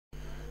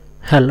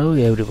Hello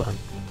everyone,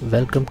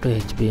 welcome to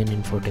HBN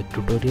Infotech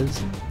Tutorials.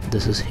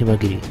 This is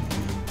Himagiri.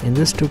 In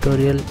this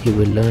tutorial you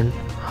will learn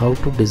how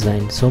to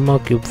design Soma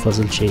Cube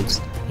Puzzle Shapes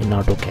in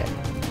AutoCAD.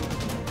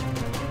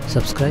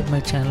 Subscribe my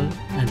channel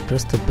and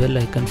press the bell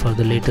icon for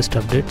the latest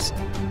updates.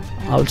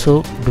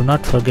 Also, do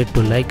not forget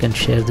to like and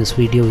share this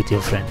video with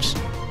your friends.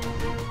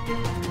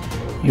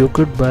 You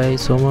could buy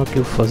Soma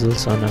Cube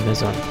puzzles on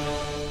Amazon.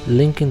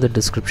 Link in the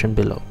description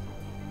below.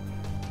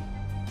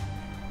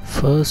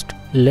 First,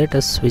 let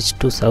us switch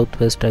to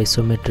Southwest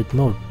isometric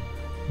mode.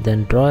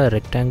 Then draw a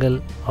rectangle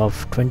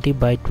of 20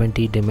 by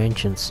 20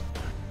 dimensions.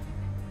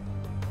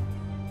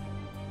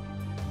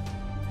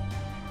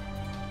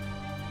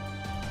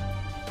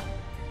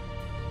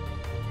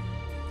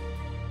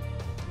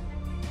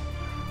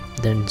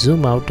 Then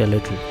zoom out a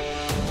little.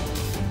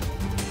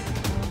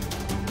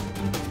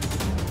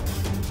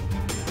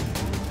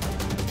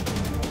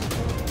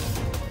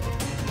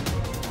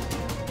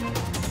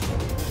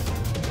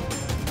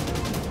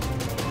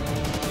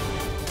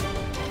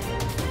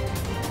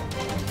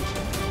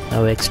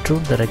 Now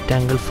extrude the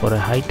rectangle for a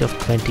height of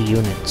 20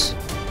 units.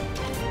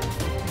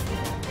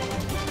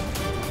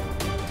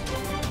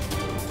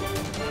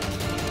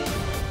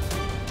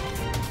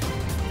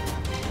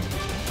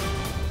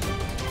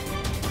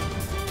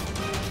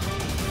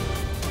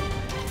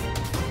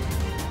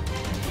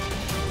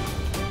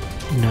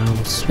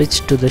 Now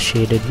switch to the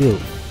shaded view.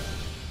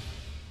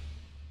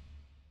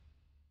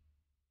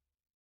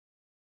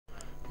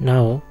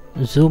 Now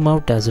zoom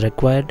out as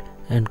required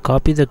and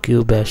copy the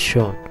cube as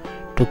shown.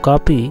 To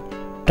copy,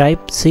 type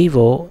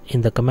CO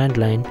in the command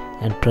line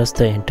and press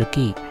the enter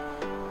key.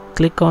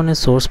 Click on a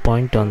source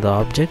point on the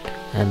object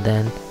and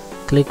then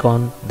click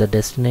on the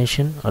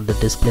destination or the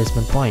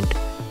displacement point.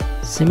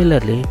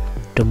 Similarly,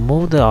 to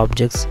move the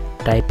objects,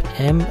 type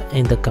M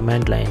in the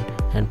command line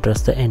and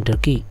press the enter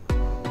key.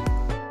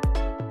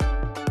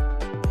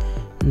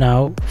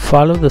 Now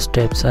follow the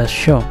steps as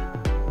shown.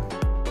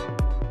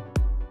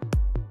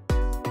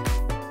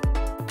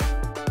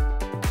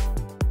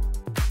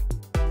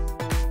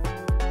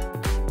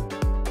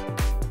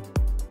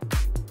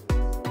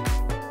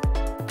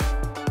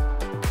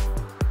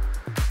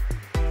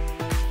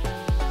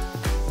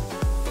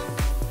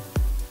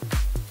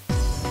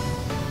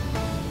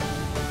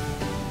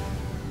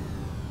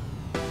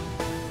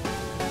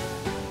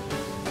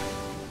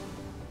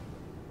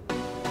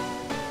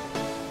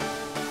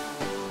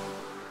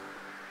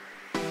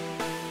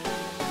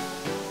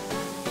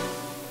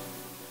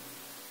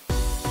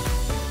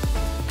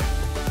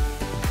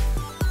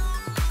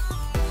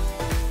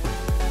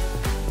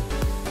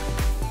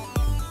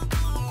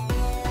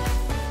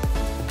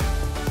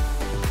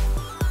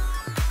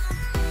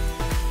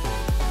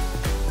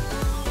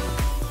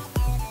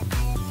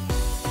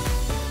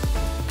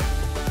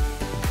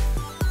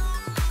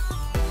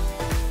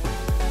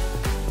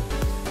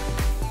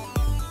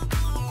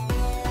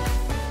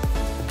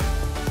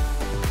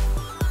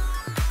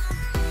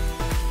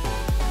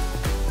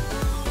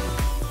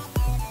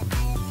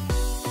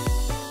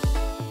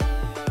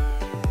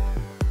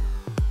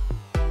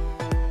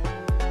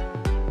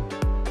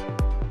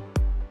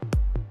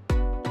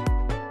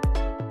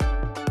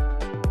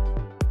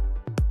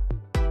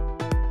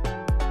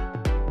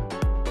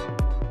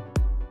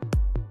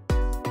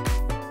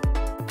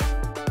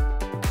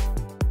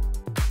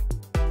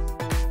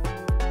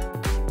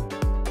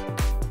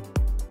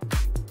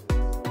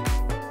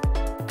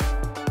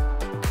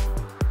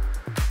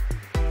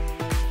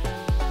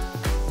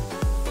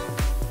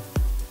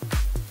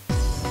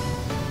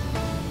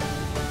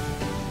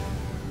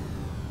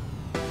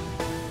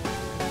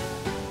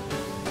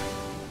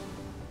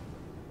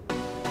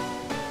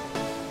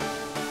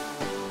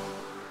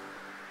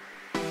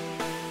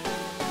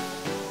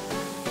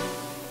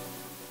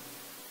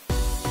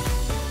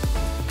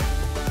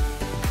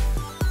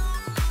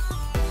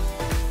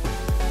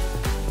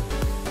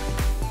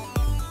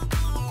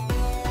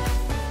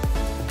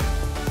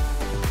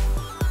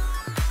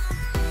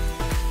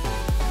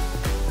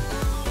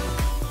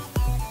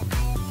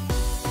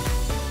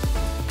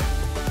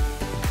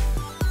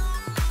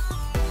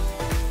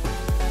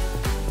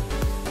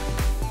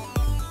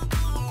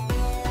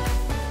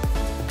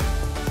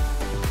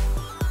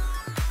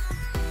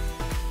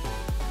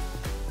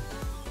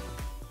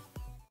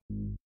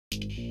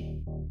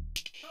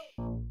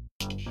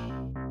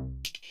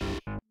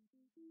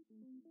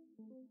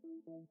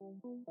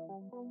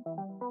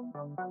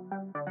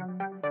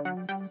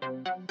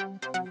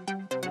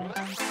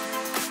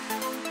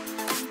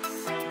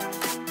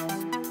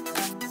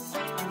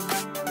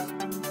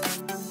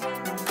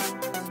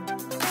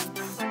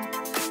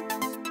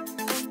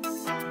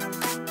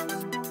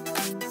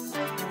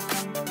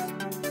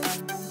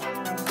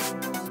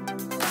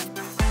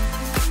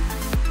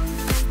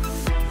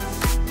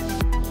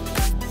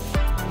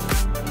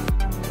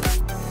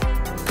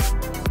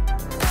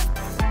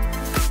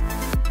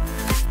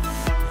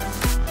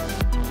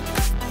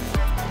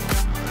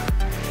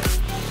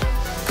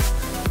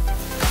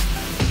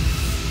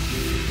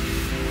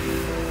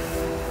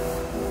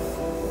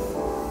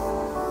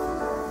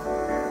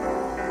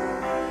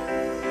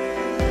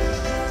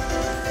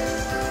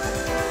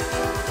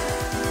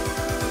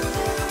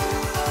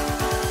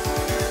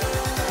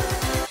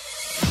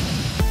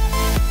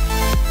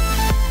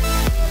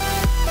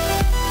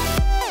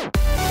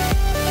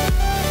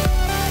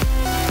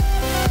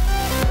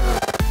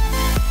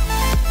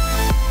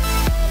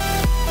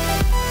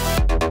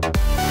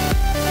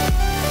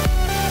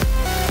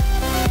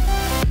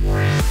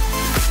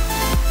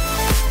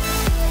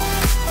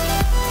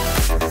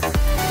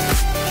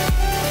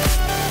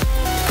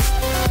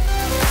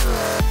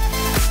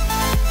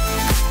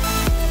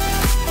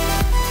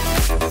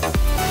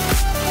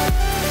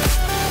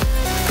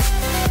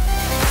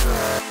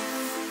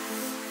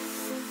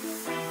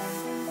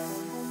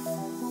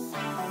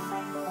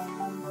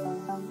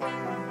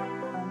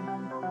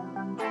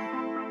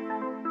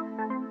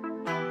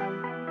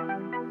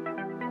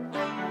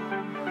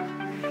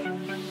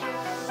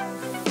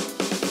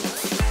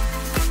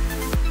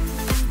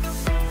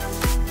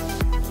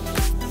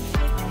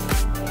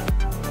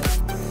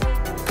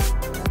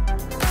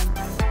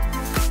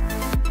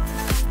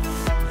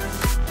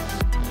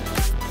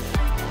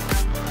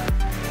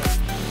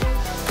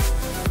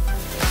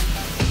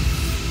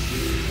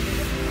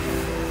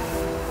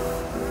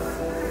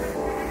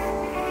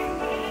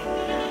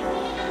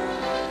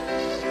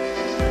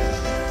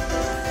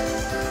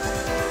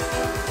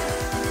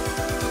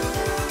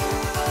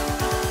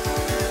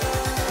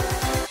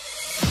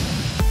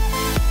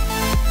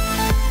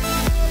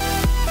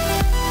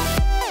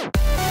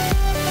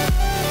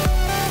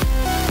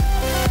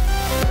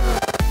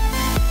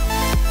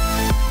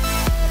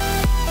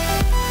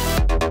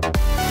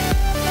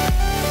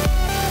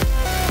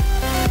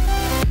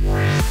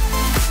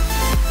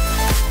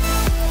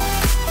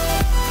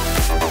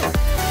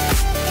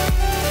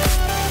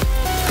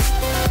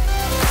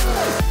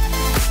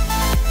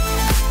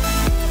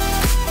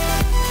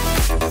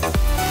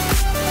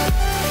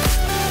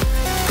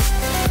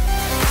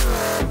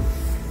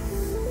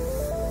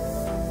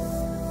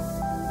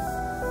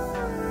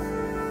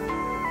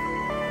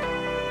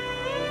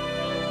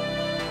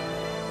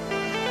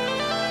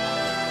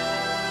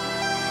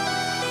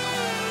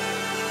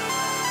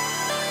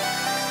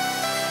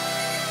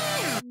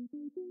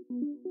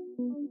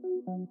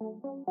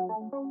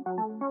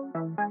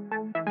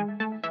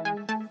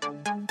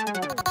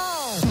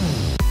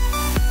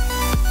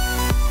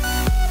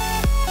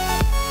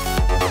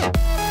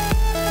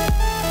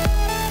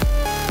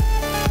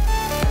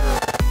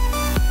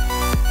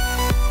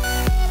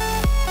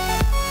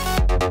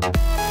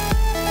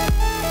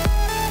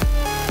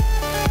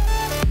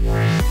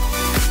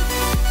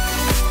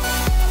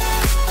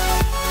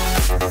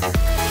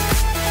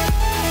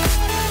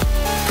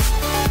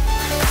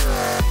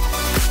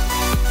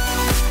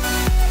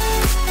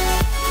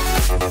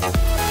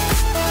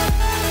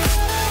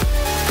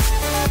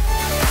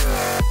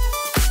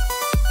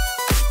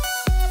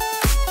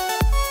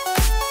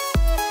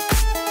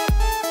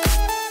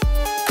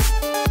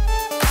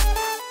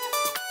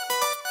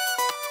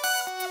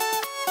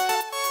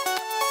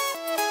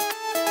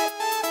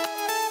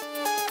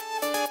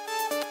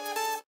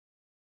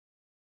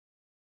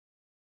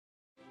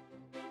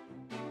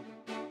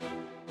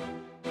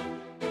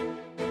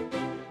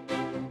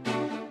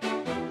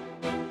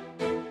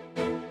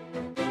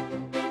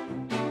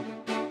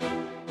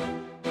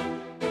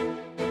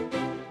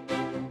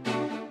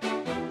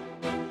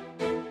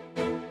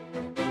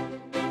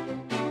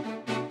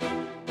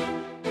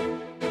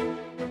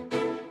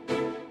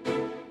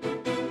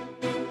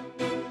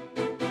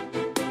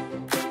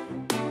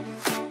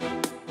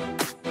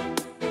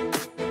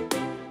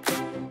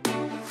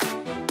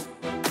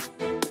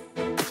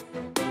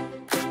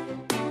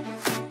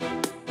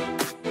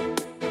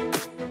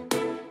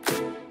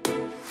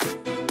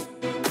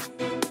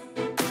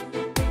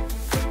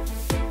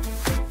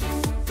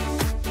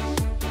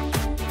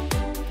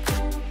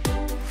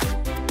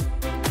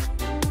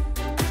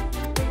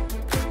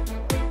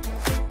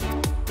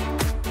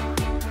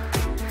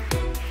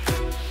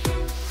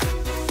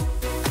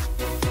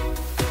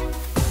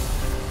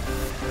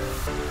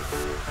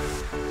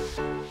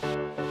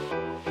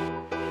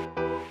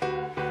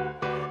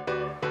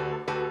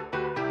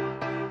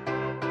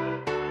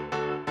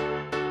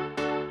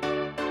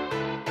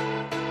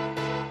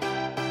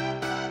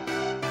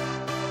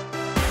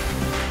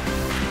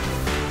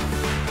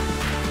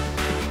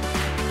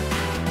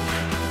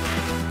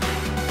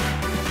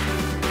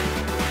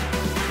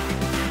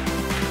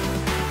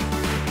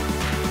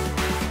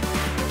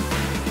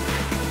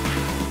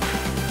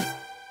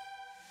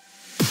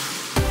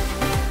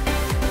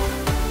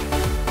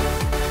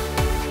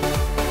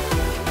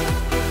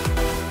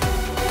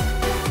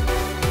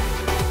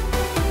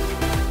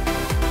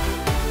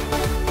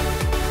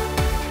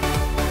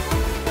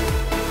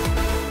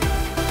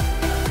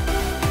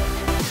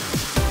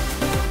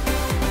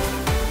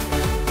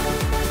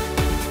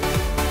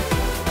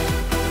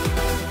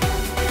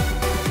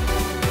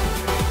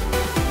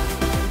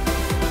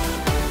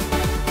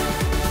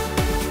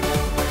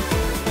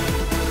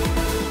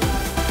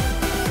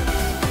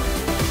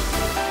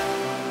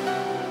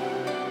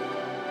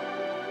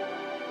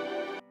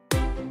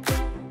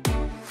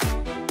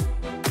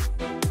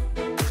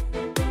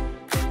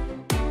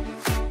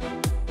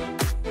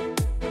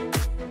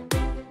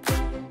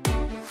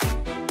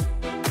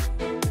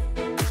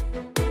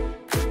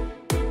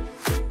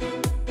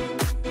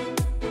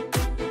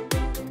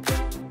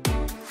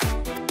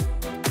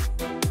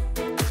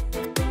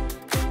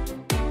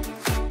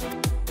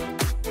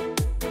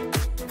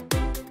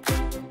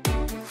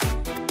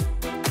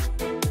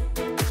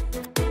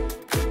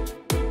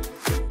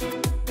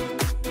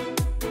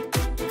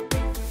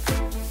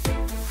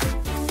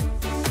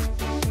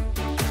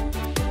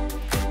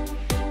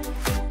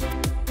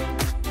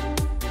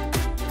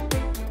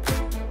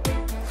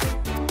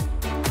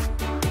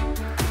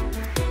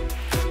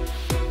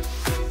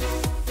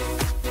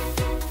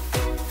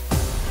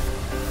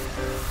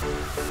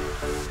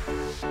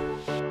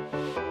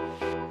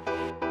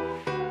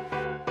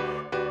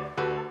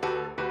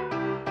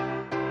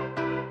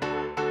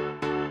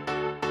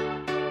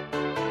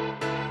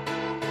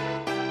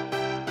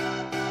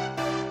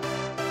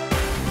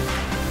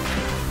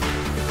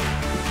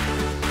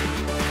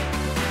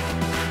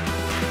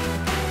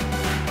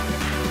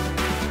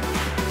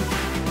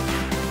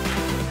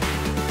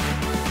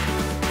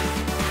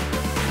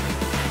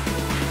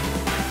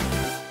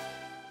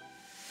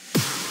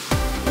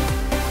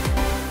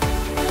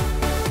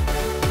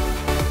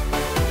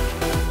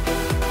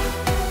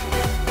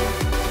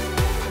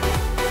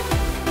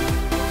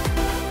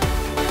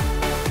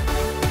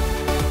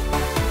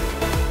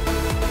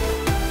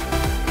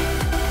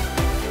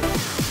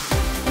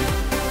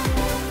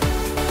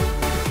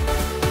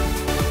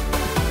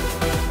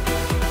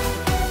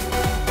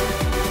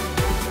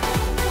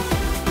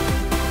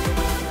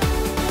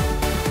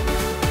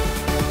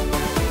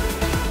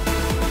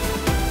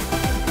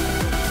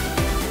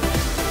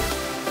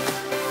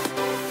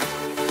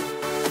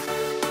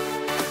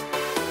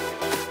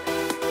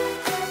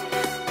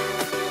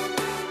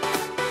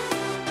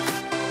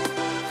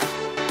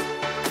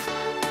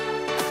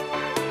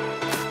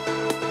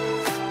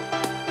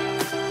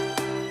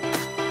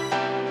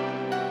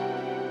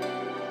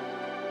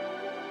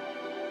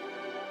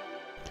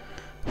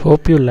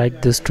 Hope you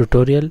liked this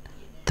tutorial.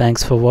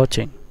 Thanks for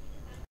watching.